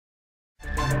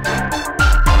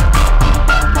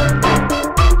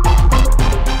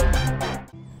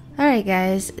Alright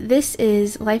guys, this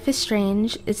is Life is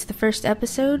Strange. It's the first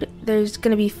episode. There's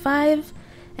gonna be 5,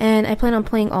 and I plan on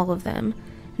playing all of them.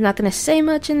 I'm not gonna say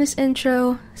much in this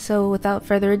intro, so without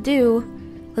further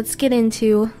ado, let's get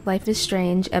into Life is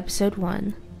Strange episode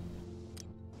 1.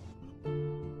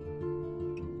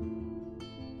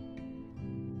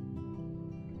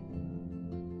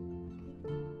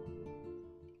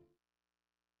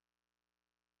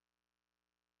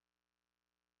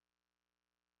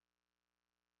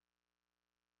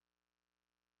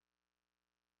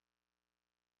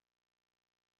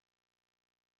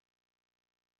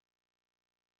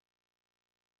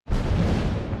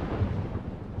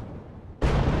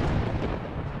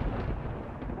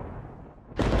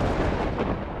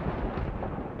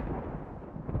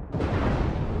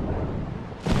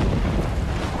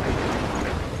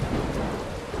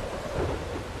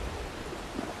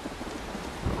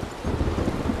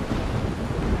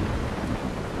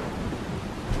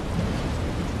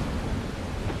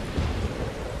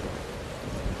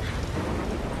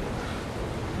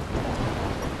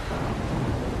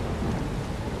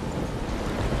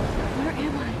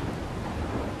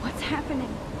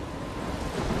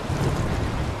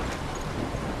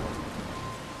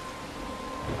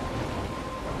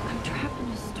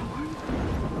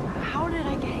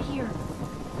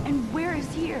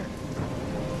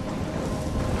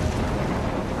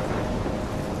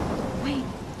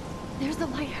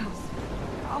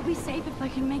 I'll be safe if I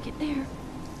can make it there.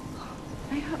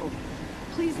 I hope.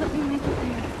 Please let me make it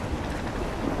there.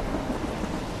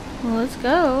 Well, let's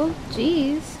go.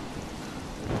 Jeez.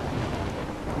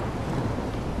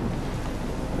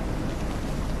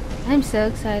 I'm so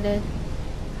excited.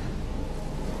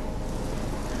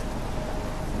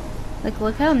 Like,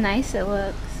 look how nice it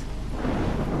looks.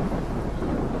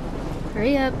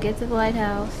 Hurry up, get to the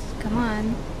lighthouse. Come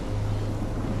on.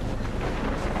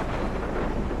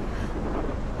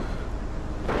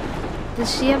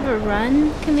 Does she have a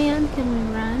run command? Can we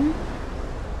run?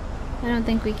 I don't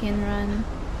think we can run.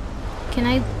 Can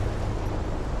I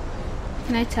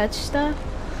touch stuff?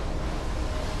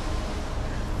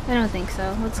 I don't think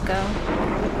so. Let's go.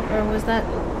 Or was that...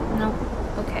 Nope.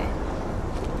 Okay.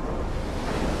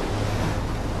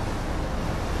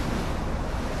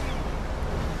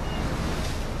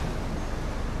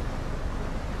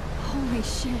 Holy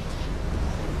shit.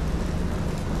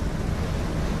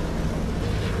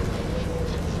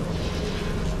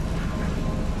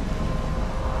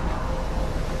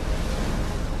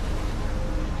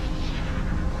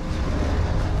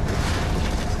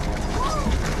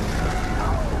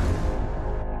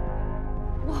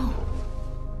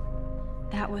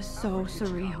 So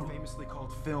surreal. Famously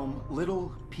called film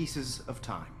Little Pieces of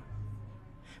Time.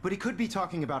 But he could be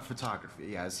talking about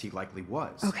photography, as he likely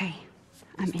was. Okay,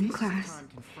 I'm in class.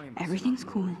 Everything's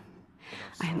cool.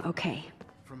 I'm okay.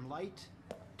 From light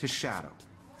to shadow.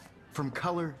 From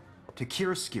color to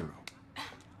chiaroscuro.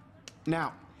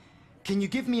 Now, can you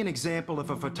give me an example of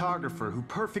a photographer who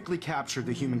perfectly captured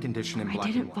the human condition in black and white?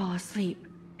 I didn't fall asleep,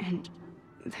 and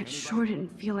that sure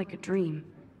didn't feel like a dream.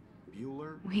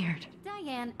 Bueller? Weird.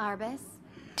 Diane Arbus.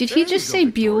 Did he just say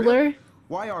Bueller?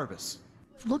 Why Arbus?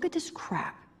 Look at this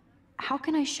crap. How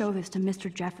can I show this to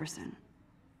Mr. Jefferson?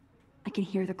 I can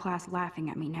hear the class laughing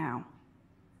at me now.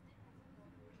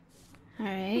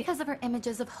 Alright. Because of her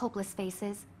images of hopeless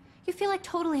faces, you feel like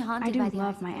totally haunted I do by the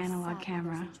love eyes my of those analog sad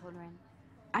camera. innocent children.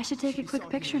 I should take a quick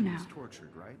picture now.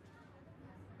 Tortured, right?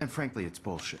 And frankly, it's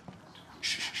bullshit.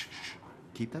 Shh, shh, shh, shh.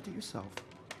 Keep that to yourself.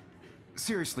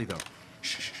 Seriously, though.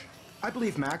 Shh, shh, shh. I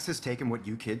believe Max has taken what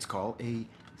you kids call a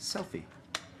selfie.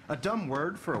 A dumb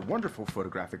word for a wonderful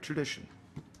photographic tradition.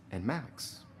 And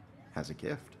Max has a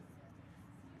gift.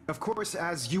 Of course,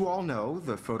 as you all know,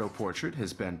 the photo portrait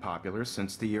has been popular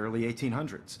since the early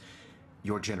 1800s.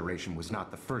 Your generation was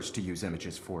not the first to use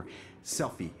images for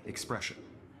selfie expression.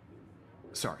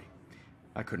 Sorry,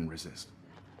 I couldn't resist.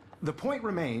 The point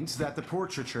remains that the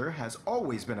portraiture has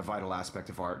always been a vital aspect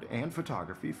of art and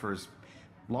photography for as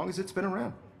long as it's been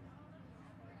around.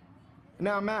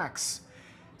 Now, Max,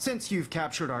 since you've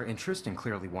captured our interest and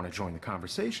clearly want to join the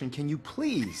conversation, can you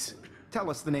please tell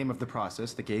us the name of the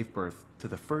process that gave birth to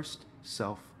the first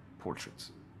self-portraits?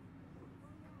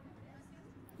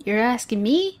 You're asking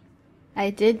me? I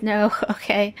did know.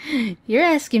 Okay. You're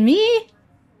asking me?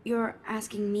 You're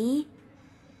asking me?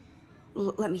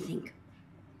 Let me think.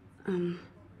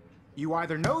 You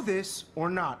either know this or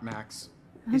not, Max.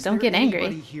 Don't get angry. Is there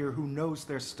anybody here who knows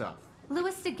their stuff?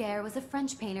 Louis Daguerre was a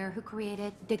French painter who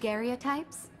created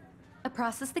daguerreotypes. A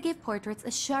process that gave portraits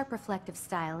a sharp reflective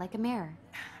style like a mirror.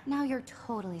 Now you're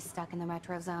totally stuck in the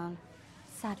retro zone.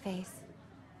 Sad face.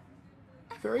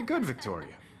 Very good,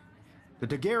 Victoria. The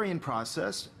Daguerrean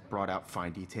process brought out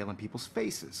fine detail in people's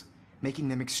faces, making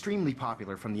them extremely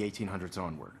popular from the 1800s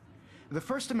onward. The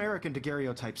first American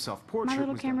daguerreotype self-portrait My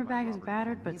little was camera done by bag is Robert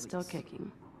battered, but Cornelius. still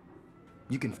kicking.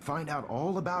 You can find out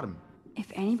all about him.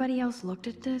 If anybody else looked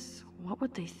at this, what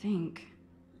would they think?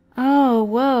 Oh,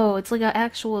 whoa, it's like an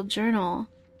actual journal.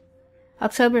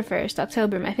 October 1st,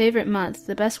 October, my favorite month,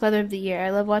 the best weather of the year. I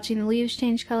love watching the leaves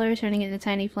change color, turning into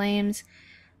tiny flames.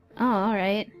 Oh,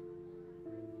 alright.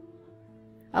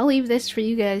 I'll leave this for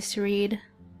you guys to read.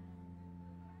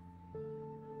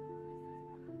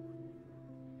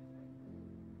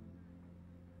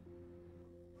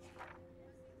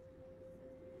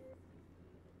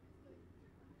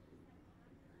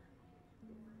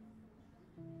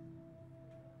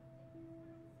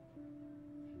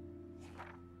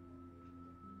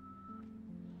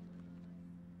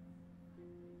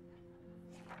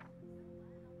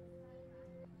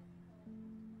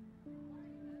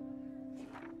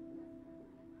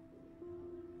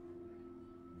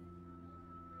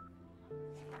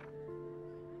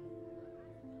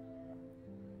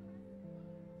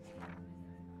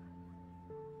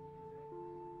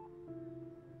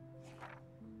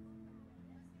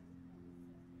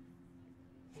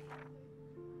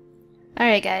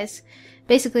 Alright guys,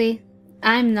 basically,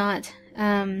 I'm not,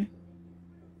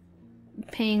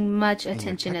 paying much In your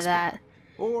attention to textbook. that.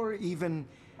 Or even...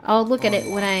 I'll look at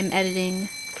it when I'm editing.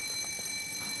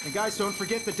 And guys, don't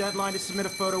forget the deadline to submit a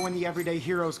photo in the Everyday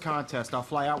Heroes contest. I'll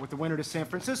fly out with the winner to San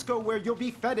Francisco, where you'll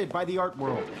be feted by the art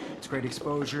world. It's great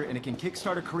exposure, and it can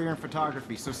kickstart a career in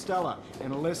photography. So Stella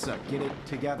and Alyssa, get it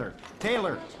together.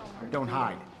 Taylor, don't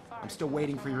hide. I'm still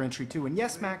waiting for your entry too. And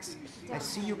yes, Max, I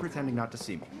see you pretending not to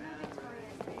see me.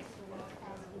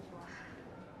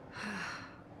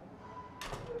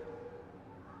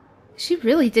 She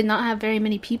really did not have very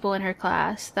many people in her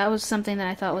class. That was something that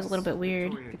I thought was a little bit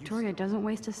weird. Victoria doesn't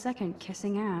waste a second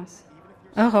kissing ass.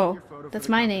 Oh, that's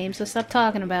my name, so stop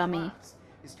talking about me.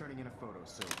 Is turning in a photo,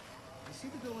 so you see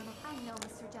the going I know,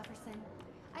 Mr. Jefferson.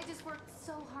 I just worked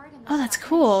so hard in the Oh, that's shop.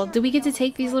 cool. Do we get to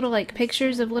take these little, like,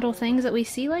 pictures of little things that we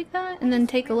see like that? And then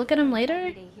take a look at them later?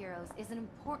 Everyday Heroes is an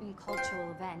important cultural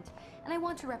event, and I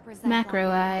want to represent Macro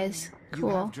all- eyes. You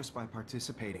Cool. have just by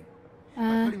participating.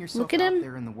 By putting yourself Look at out him.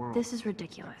 there in the world. This is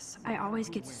ridiculous. I always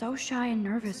get so shy and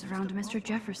nervous around Mr.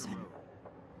 Jefferson.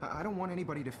 I don't want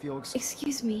anybody to feel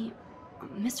Excuse me,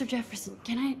 Mr. Jefferson,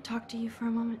 can I talk to you for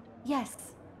a moment?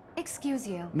 Yes. Excuse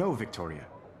you. No, Victoria.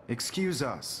 Excuse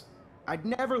us. I'd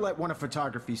never let one of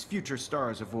photography's future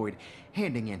stars avoid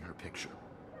handing in her picture.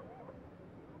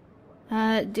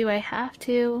 Do I have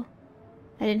to?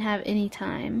 I didn't have any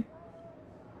time.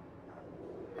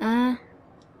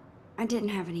 I didn't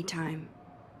have any time.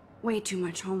 Way too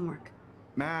much homework.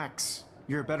 Max,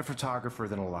 you're a better photographer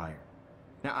than a liar.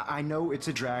 Now, I know it's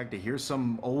a drag to hear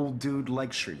some old dude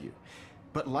lecture you,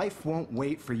 but life won't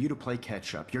wait for you to play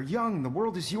catch up. You're young, the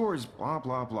world is yours, blah,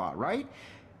 blah, blah, right?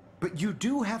 But you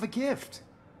do have a gift.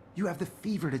 You have the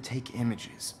fever to take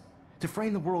images, to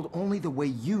frame the world only the way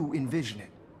you envision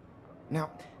it. Now,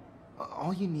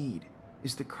 all you need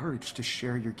is the courage to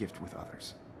share your gift with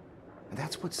others. And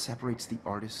that's what separates the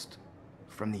artist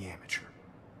from the amateur.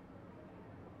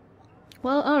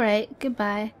 Well, alright.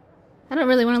 Goodbye. I don't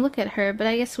really want to look at her, but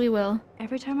I guess we will.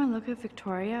 Every time I look at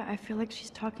Victoria, I feel like she's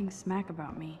talking smack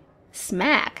about me.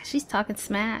 Smack! She's talking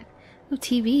smack. Ooh,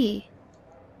 TV.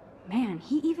 Man,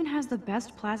 he even has the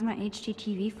best plasma HD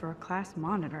TV for a class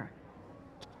monitor.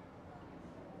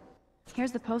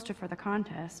 Here's the poster for the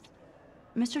contest.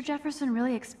 Mr. Jefferson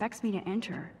really expects me to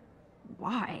enter.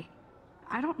 Why?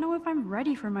 I don't know if I'm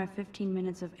ready for my 15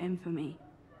 minutes of infamy.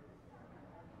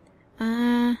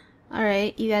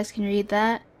 Alright, you guys can read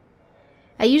that.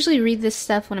 I usually read this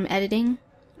stuff when I'm editing.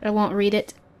 I won't read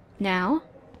it now.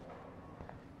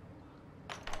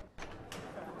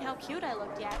 How cute I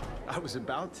looked yet. I was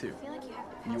about to. I feel like you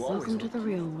have to You always Welcome to the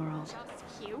real world.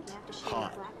 cute.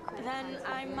 hot. Then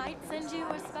I might send you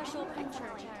a special picture.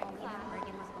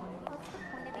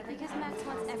 Because Max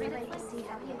wants everybody to see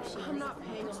how cute she is. I'm not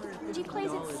paying her. She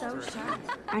plays it so sharp.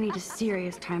 I need a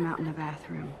serious timeout in the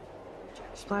bathroom.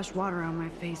 Splash water on my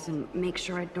face and make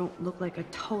sure I don't look like a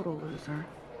total loser.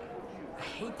 I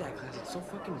hate that class. It's so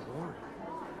fucking boring.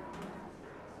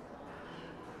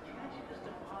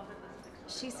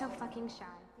 She's so fucking shy.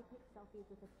 They take selfies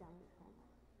with a giant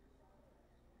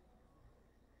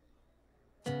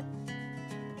camera.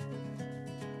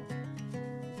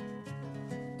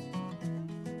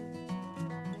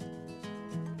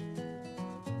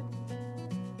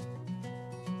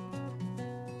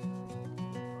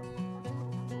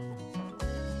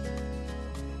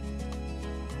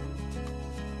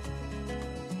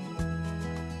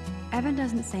 Evan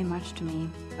doesn't say much to me,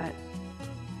 but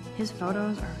his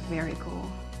photos are very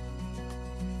cool.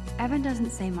 Evan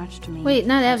doesn't say much to me. Wait,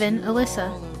 not Evan,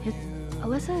 Alyssa.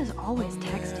 Alyssa is always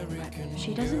texting, but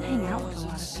she doesn't hang out with a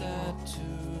lot of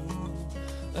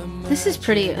people. This is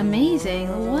pretty amazing.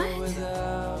 What?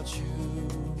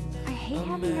 I hate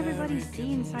having everybody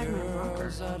see inside my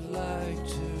locker.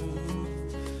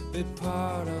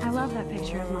 I love that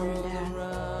picture of Mom and Dad.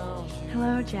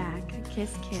 Hello, Jack.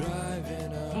 Kiss, kiss.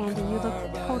 Andy, you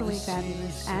look totally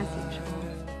fabulous, as usual.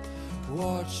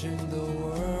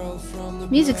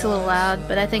 Music's a little loud,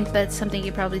 but I think that's something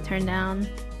you probably turn down.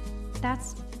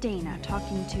 That's Dana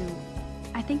talking to...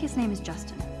 I think his name is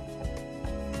Justin.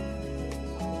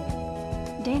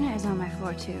 Dana is on my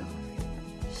floor, too.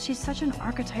 She's such an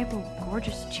archetypal,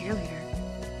 gorgeous cheerleader.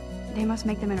 They must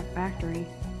make them in a factory.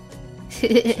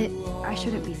 I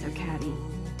shouldn't be so catty.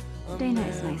 Dana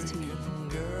is nice to me.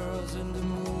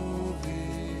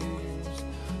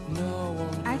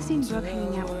 I've seen Brooke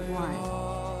hanging out with Warren.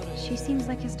 She seems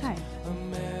like his type.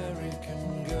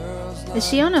 Is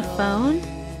she on a phone?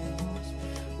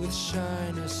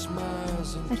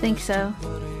 I think so.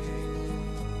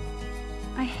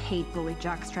 I hate bully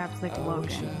jockstraps like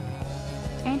Logan.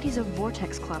 Auntie's a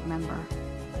Vortex Club member.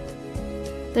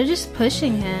 They're just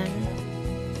pushing him.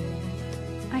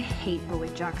 I hate bully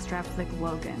jockstraps like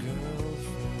Logan.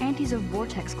 Auntie's a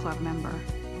Vortex Club member.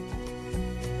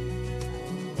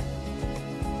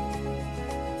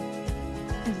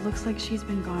 It looks like she's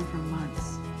been gone for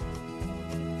months.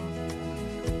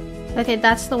 Okay,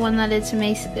 that's the one that it's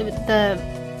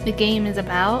the game is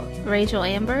about. Rachel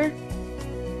Amber.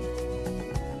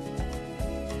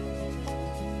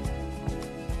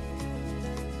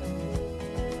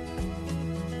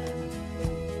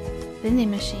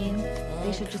 Vending machine.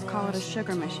 They should just call it a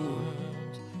sugar machine.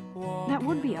 That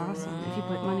would be awesome if you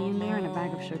put money in there and a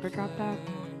bag of sugar dropped out.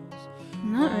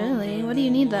 Not really. What do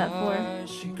you need that for?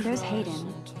 There's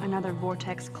Hayden, another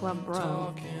Vortex Club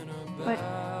bro. But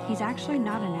he's actually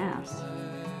not an ass.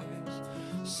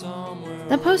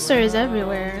 That poster is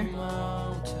everywhere.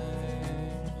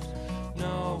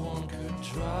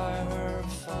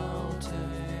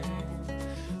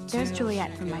 There's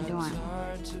Juliet from my dorm.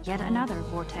 Yet another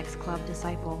Vortex Club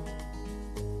disciple.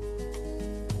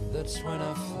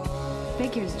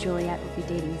 Figures Juliet would be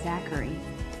dating Zachary.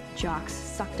 Jocks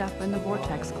sucked up in the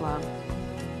Vortex Club.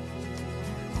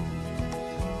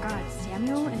 God,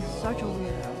 Samuel is such a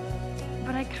weirdo.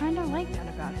 But I kinda like that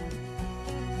about him.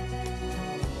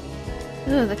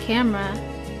 Ooh, the camera.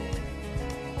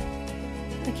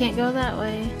 I can't go that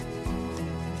way.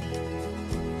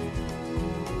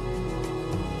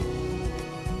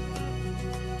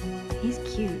 He's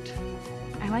cute.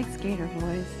 I like skater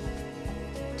boys.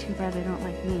 Too bad they don't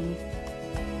like me.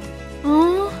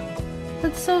 Oh,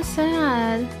 that's so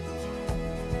sad.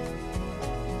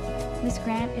 Miss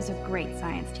Grant is a great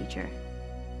science teacher.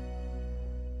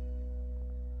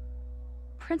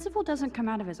 Principal doesn't come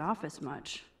out of his office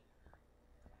much.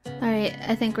 Alright,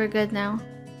 I think we're good now.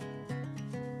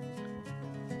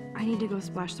 I need to go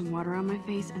splash some water on my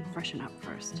face and freshen up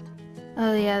first.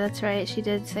 Oh yeah, that's right. She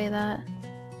did say that.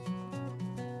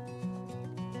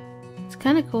 It's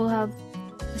kind of cool how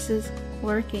this is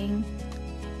working.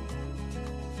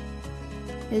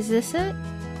 Is this it?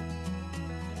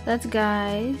 That's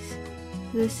guys.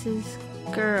 This is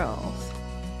girls.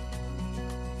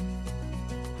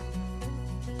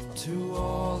 To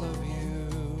all of you,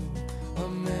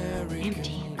 American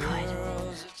Empty. Good.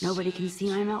 Nobody can see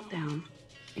my meltdown.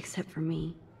 Except for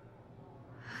me.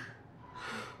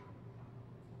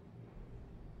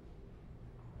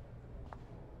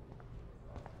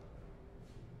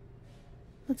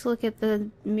 Let's look at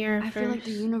the mirror I first. feel like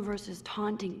the universe is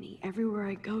taunting me everywhere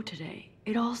I go today.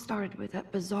 It all started with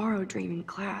that bizarro dream in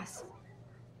class.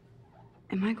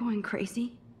 Am I going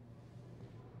crazy?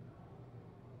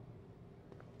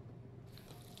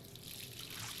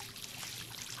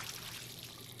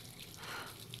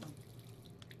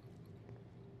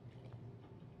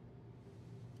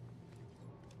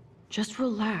 Just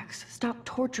relax. Stop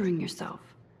torturing yourself.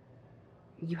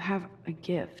 You have a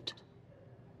gift.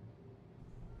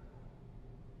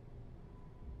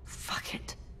 Fuck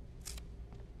it.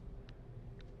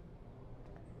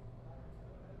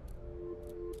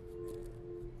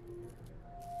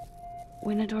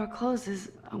 When a door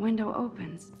closes, a window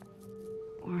opens.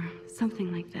 Or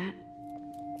something like that.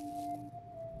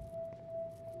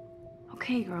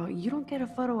 Okay, girl, you don't get a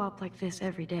photo op like this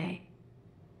every day.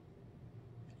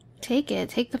 Take it.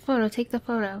 Take the photo. Take the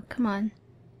photo. Come on.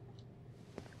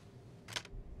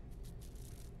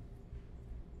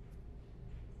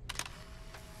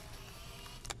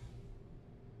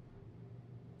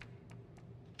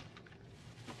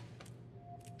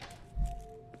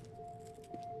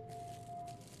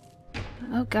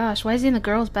 Oh gosh, why is he in the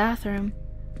girls' bathroom?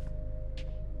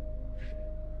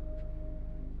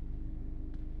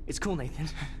 It's cool, Nathan.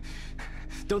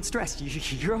 Don't stress.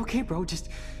 You're okay, bro. Just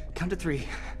count to 3.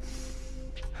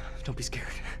 Don't be scared.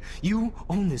 You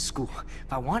own this school.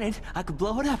 If I wanted, I could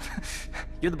blow it up.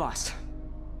 You're the boss.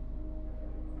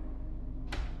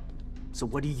 So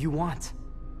what do you want?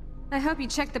 I hope you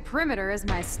checked the perimeter, as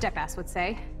my step-ass would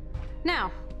say.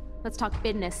 Now, let's talk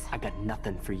business. I got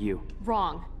nothing for you.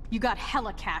 Wrong. You got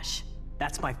hella cash.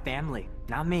 That's my family,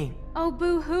 not me. Oh,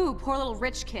 boo-hoo, poor little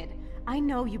rich kid. I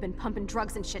know you've been pumping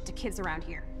drugs and shit to kids around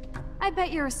here. I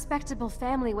bet your respectable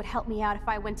family would help me out if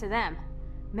I went to them.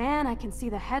 Man, I can see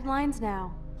the headlines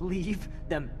now. Leave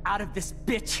them out of this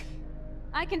bitch!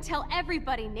 I can tell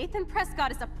everybody Nathan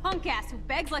Prescott is a punk ass who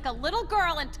begs like a little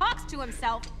girl and talks to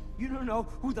himself. You don't know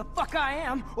who the fuck I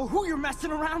am or who you're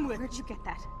messing around with. Where'd you get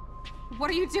that? What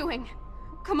are you doing?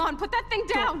 Come on, put that thing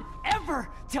down! Don't ever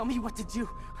tell me what to do.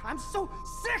 I'm so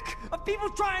sick of people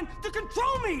trying to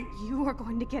control me! You are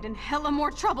going to get in hella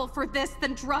more trouble for this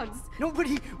than drugs.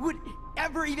 Nobody would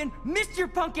ever even miss your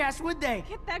punk ass, would they?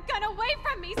 Get that gun away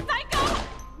from me, psycho!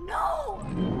 No!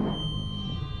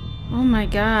 Oh my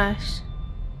gosh.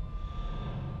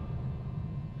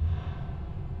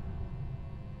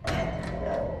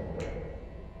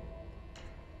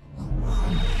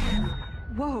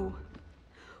 Whoa.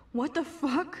 What the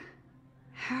fuck?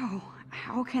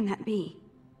 How can that be?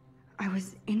 I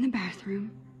was in the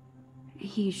bathroom.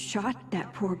 He shot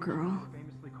that poor girl.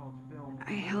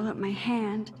 I held up my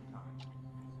hand.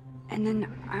 And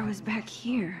then I was back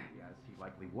here. As he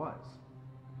likely was.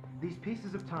 These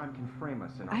pieces of time can frame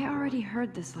us in our I already world.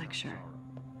 heard this lecture.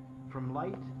 From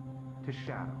light to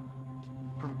shadow.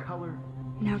 From color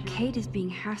Now Kate is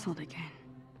being hassled again.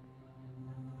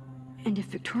 And if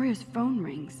Victoria's phone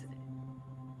rings,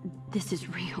 this is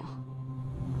real.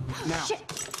 Now,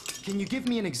 can you give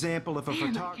me an example of a Man, I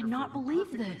photographer cannot who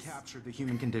believe perfectly this. captured the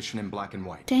human condition in black and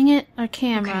white? Dang it, our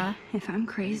camera. Okay, if I'm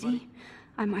crazy,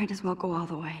 I might as well go all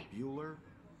the way. Bueller?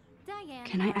 Diane.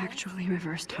 Can I actually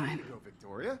reverse time? Go,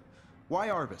 Victoria. Why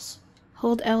Arbus?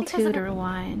 Hold L2 Because of to the-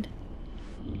 rewind.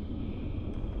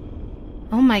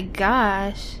 Oh my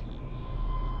gosh.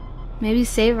 Maybe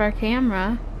save our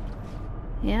camera.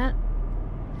 Yeah.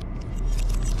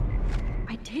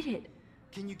 I did it.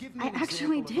 Can you give me I an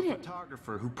actually example did of a it.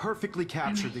 photographer who perfectly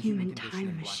captured the human human condition time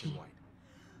in black machine. and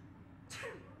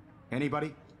white?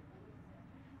 Anybody?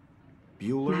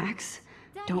 Bueller? Max,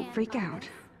 don't freak out.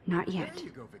 Not There yet.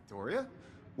 you go, Victoria.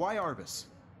 Why Arbus?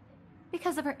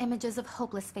 Because of her images of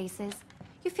hopeless faces.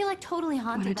 You feel like totally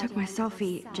haunted When I by took my Diane with those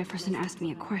selfie, sad Jefferson faces. asked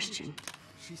me a question.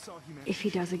 She saw humanity. If he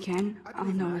does again, I I'll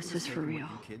believe know Max this has is for taken real.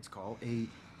 what you kids call a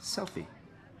selfie.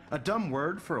 A dumb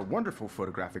word for a wonderful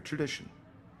photographic tradition.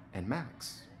 And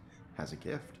Max has a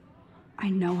gift. I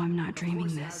know I'm not Of dreaming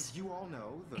course, this. As you all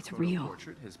know, the It's photo real.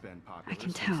 portrait has been popular I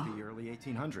can since tell. the early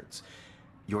 1800s.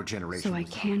 Your generation So I was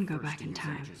not can the go first back to in use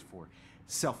time. images for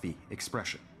selfie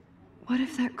expression. What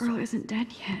if that girl isn't dead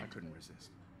I yet? couldn't resist.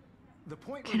 The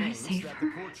point Can I remains save that her?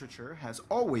 the portraiture has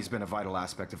always been a vital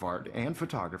aspect of art and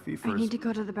photography for I need as to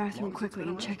go to the bathroom long as it's quickly been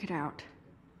and around. check it out.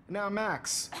 Now,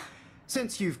 Max,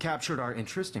 since you've captured our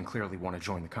interest and clearly want to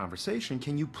join the conversation,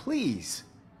 can you please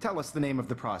tell us the name of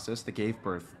the process that gave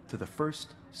birth to the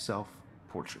first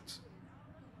self-portraits?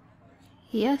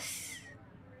 Yes.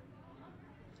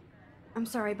 I'm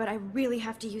sorry, but I really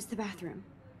have to use the bathroom.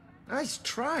 Nice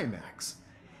try, Max.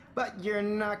 But you're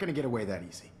not going to get away that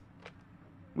easy.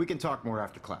 We can talk more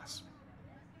after class.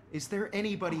 Is there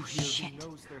anybody Oh, here shit. who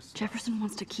knows their stuff? Jefferson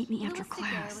wants to keep me after Louis Daguerre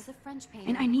class. was a French painter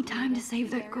And I need who time to created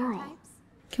save that girl. daguerreotypes.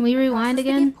 Can we rewind Process that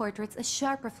again? gave portraits a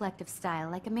sharp reflective style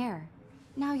like a mirror.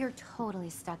 Now you're totally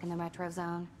stuck in the retro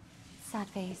zone. Sad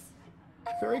face.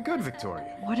 Very good,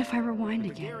 Victoria. What if I rewind The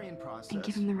again Daguerrean process and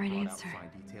give him the right brought out answer?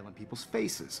 fine detail in people's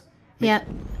faces. Yeah.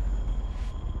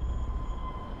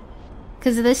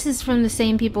 Because this is from the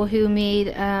same people who made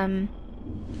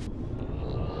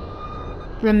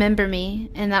Remember Me,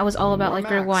 and that was all about like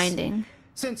Max, rewinding.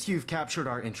 Since you've captured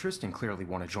our interest and clearly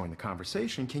want to join the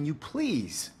conversation, can you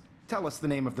please tell us the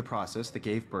name of the process that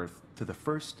gave birth to the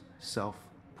first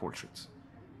self-portraits?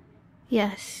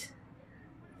 Yes.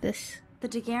 This. The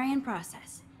Daguerrean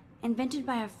process, invented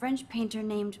by a French painter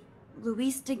named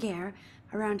Louis Daguerre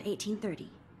around 1830.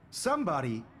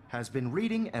 Somebody has been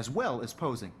reading as well as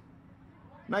posing.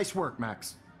 Nice work,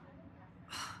 Max.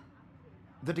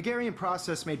 The Daguerrean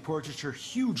process made portraiture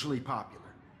hugely popular,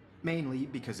 mainly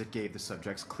because it gave the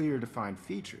subjects clear, defined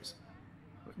features.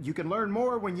 You can learn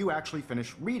more when you actually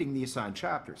finish reading the assigned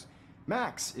chapters.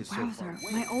 Max is so far Wowzer,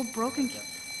 away. my old broken...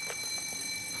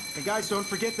 And guys, don't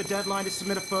forget the deadline to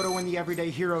submit a photo in the Everyday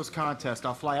Heroes contest.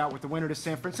 I'll fly out with the winner to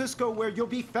San Francisco, where you'll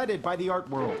be feted by the art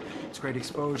world. It's great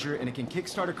exposure, and it can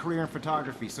kickstart a career in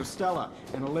photography. So Stella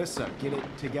and Alyssa, get it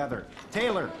together.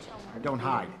 Taylor, don't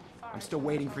hide. I'm still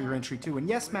waiting for your entry, too. And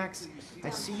yes, Max, I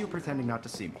see you pretending not to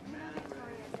see me.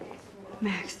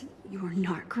 Max, you are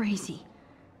not crazy.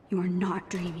 You are not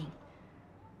dreaming.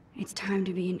 It's time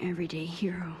to be an everyday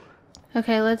hero.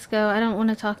 Okay, let's go. I don't want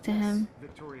to talk to him.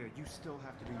 Victoria, you still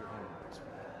have to do your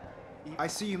homework. I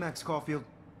see you, Max Caulfield.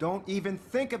 Don't even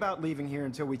think about leaving here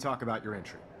until we talk about your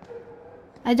entry.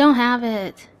 I don't have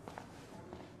it.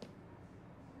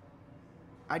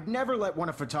 I'd never let one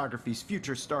of photography's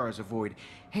future stars avoid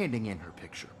handing in her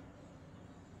picture.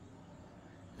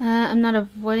 I'm not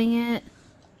avoiding it.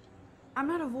 I'm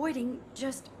not avoiding,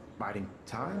 just... Biding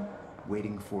time?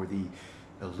 Waiting for the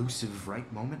elusive right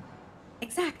moment?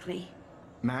 Exactly.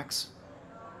 Max,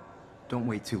 don't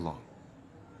wait too long.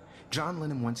 John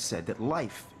Lennon once said that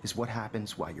life is what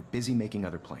happens while you're busy making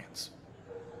other plans.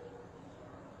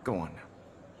 Go on now.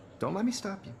 Don't let me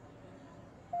stop you.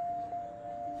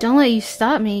 Don't let you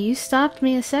stop me. You stopped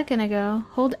me a second ago.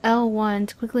 Hold L1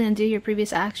 to quickly undo your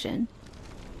previous action.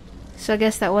 So I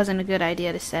guess that wasn't a good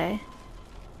idea to say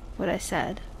what I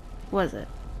said, was it?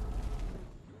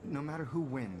 No matter who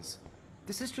wins,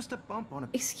 this is just a bump on a...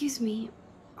 Excuse me,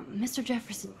 Mr.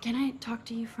 Jefferson, can I talk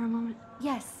to you for a moment?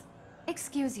 Yes.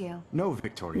 Excuse you. No,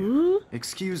 Victoria. Ooh.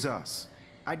 Excuse us.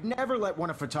 I'd never let one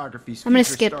of photography's I'm gonna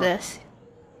future skip stars- this.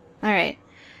 Alright.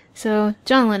 So,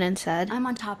 John Lennon said... I'm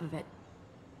on top of it.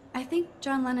 I think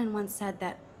John Lennon once said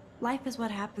that life is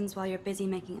what happens while you're busy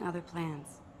making other plans.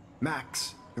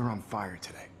 Max, you're on fire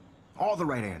today. All the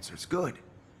right answers. Good.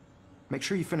 Make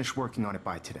sure you finish working on it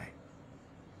by today.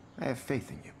 I have faith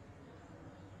in you.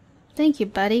 Thank you,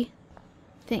 buddy.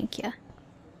 Thank you.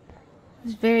 It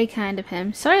was very kind of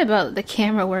him. Sorry about the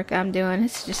camera work I'm doing.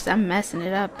 It's just, I'm messing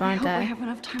it up, aren't I I? hope I have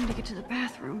enough time to get to the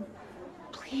bathroom.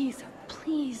 Please,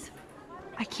 please.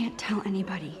 I can't tell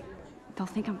anybody. They'll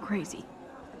think I'm crazy.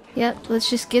 Yep, let's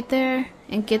just get there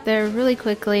and get there really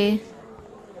quickly.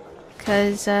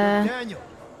 Cause, Daniel,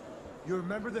 you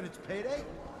remember that it's payday?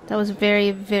 that was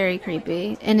very, very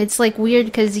creepy. And it's like weird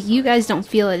because you guys don't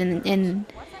feel it in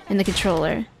the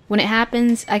controller. When it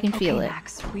happens, I can feel it.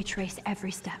 Max, retrace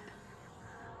every step.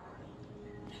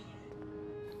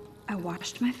 I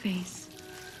washed my face.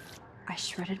 I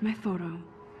shredded my photo.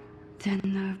 Then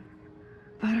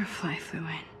the butterfly flew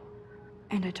in.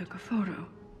 And I took a photo.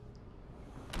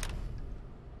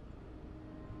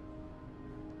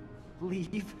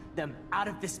 Leave them out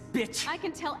of this bitch. I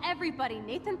can tell everybody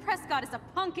Nathan Prescott is a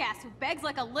punk ass who begs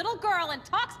like a little girl and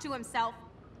talks to himself.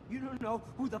 You don't know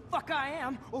who the fuck I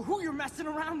am or who you're messing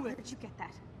around with. Where'd you get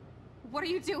that? What are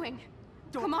you doing?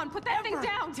 Don't Come on, put that thing ever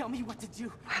down! Tell me what to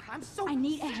do. I'm so I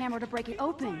need a hammer to break it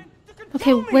open.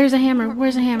 Okay, where's a hammer?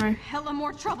 Where's a hammer? Hella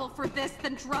more trouble for this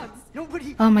than drugs.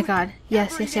 Nobody Oh my would god.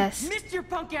 Yes, ever yes, even yes. miss your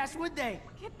punk ass, would they?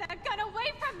 Get that gun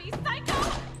away from me,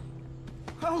 psycho!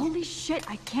 Oh, Holy shit,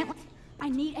 I can't... I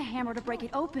need a hammer to break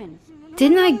it open.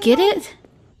 Didn't I get it?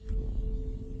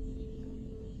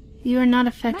 You are not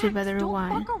affected by the Max,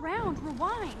 rewind. Don't fuck around,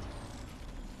 rewind.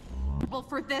 Well,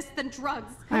 for this than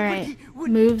drugs. Alright, would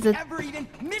move the ever even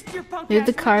miss your punk move ass,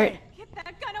 the would cart. they? Get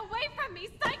that gun away from me,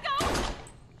 psycho!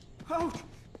 Oh,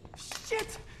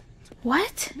 shit!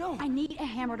 What? No. I need a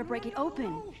hammer to break it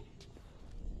open.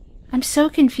 I'm so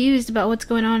confused about what's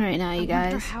going on right now, you I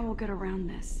wonder guys. how we'll get around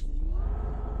this.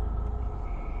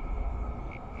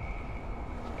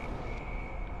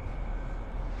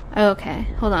 Okay,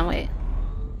 hold on, wait.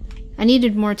 I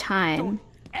needed more time.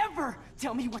 Ever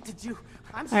tell me what to do.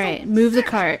 I'm Alright, so move the sick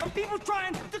cart. of people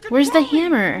trying to Where's the control me.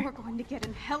 hammer? We're going to get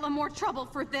in hella more trouble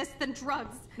for this than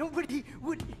drugs. Nobody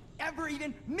would ever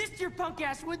even miss your punk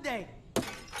ass, would they?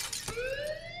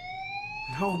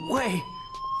 No way.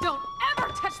 Don't ever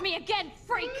touch me again,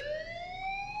 freak!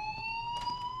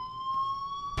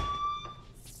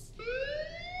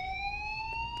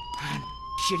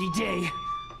 Shitty day.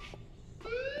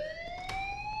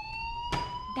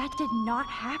 That did not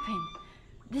happen.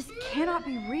 This cannot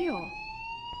be real.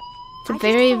 It's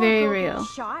very, very I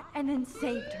just saw a girl real. get shot and then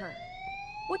saved her.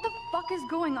 What the fuck is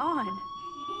going on?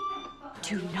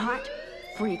 Do not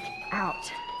freak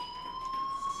out.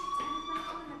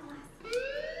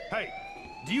 Hey,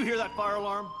 do you hear that fire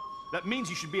alarm? That means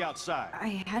you should be outside.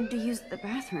 I had to use the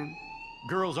bathroom.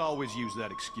 Girls always use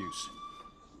that excuse.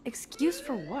 Excuse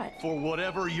for what? For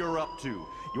whatever you're up to,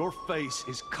 your face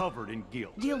is covered in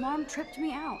guilt. The alarm tripped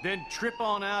me out. Then trip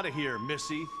on out of here,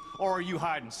 Missy. Or are you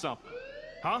hiding something?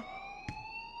 Huh?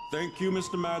 Thank you,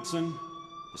 Mr. Madsen.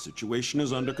 The situation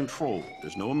is under control.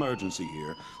 There's no emergency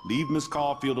here. Leave Miss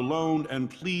Caulfield alone, and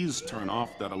please turn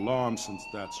off that alarm since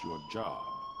that's your job.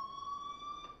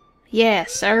 Yeah,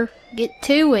 sir. Get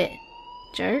to it,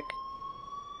 jerk.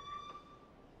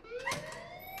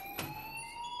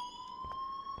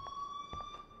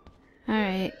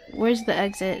 Alright, where's the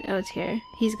exit? Oh, it's here.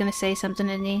 He's gonna say something,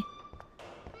 isn't he?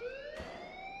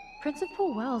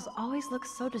 Principal Wells always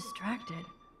looks so distracted.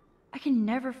 I can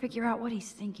never figure out what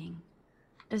he's thinking.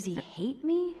 Does he hate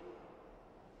me?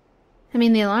 I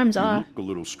mean, the alarm's You off. look a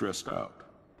little stressed out.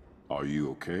 Are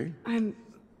you okay?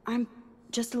 I'm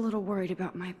just a little worried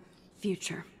about my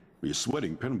future. You're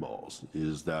sweating pinballs.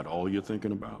 Is that all you're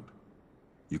thinking about?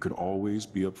 You can always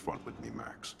be upfront with me,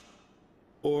 Max.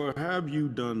 Or have you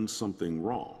done something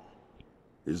wrong?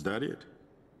 Is that it?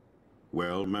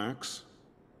 Well, Max,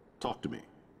 talk to me.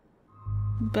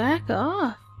 Back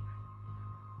off.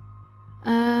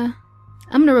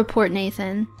 I'm gonna report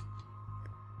Nathan.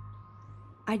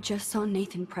 I just saw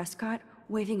Nathan Prescott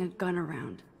waving a gun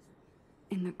around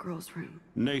in the girls' room.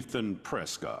 Nathan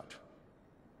Prescott.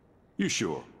 You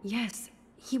sure? Yes,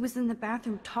 he was in the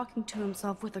bathroom talking to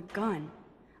himself with a gun.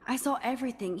 I saw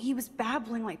everything. He was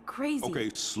babbling like crazy.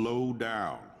 Okay, slow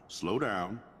down. Slow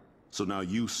down. So now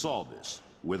you saw this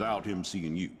without him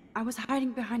seeing you. I was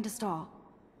hiding behind a stall.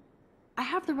 I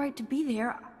have the right to be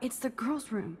there. It's the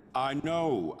girls' room. I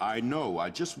know. I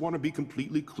just want to be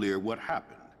completely clear what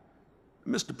happened.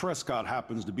 Mr. Prescott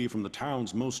happens to be from the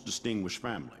town's most distinguished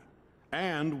family,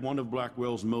 and one of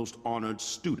Blackwell's most honored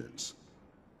students.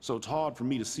 So it's hard for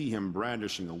me to see him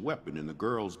brandishing a weapon in the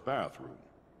girls' bathroom.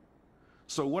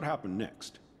 So what happened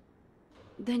next?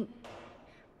 Then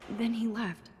he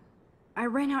left. I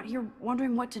ran out here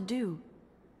wondering what to do.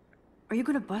 Are you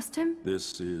gonna bust him?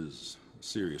 This is a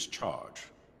serious charge.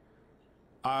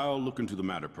 I'll look into the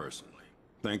matter personally.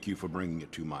 Thank you for bringing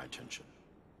it to my attention.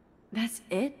 That's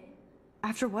it?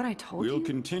 After what I told you? We'll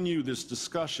continue this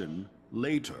discussion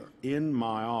later in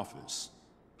my office.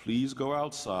 Please go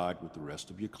outside with the rest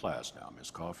of your class now,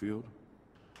 Miss Caulfield.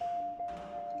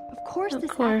 Of course this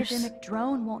academic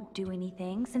drone won't do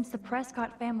anything since the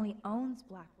Prescott family owns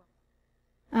Blackwell.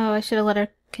 Oh, I should have let her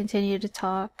continue to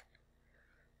talk.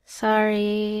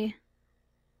 Sorry.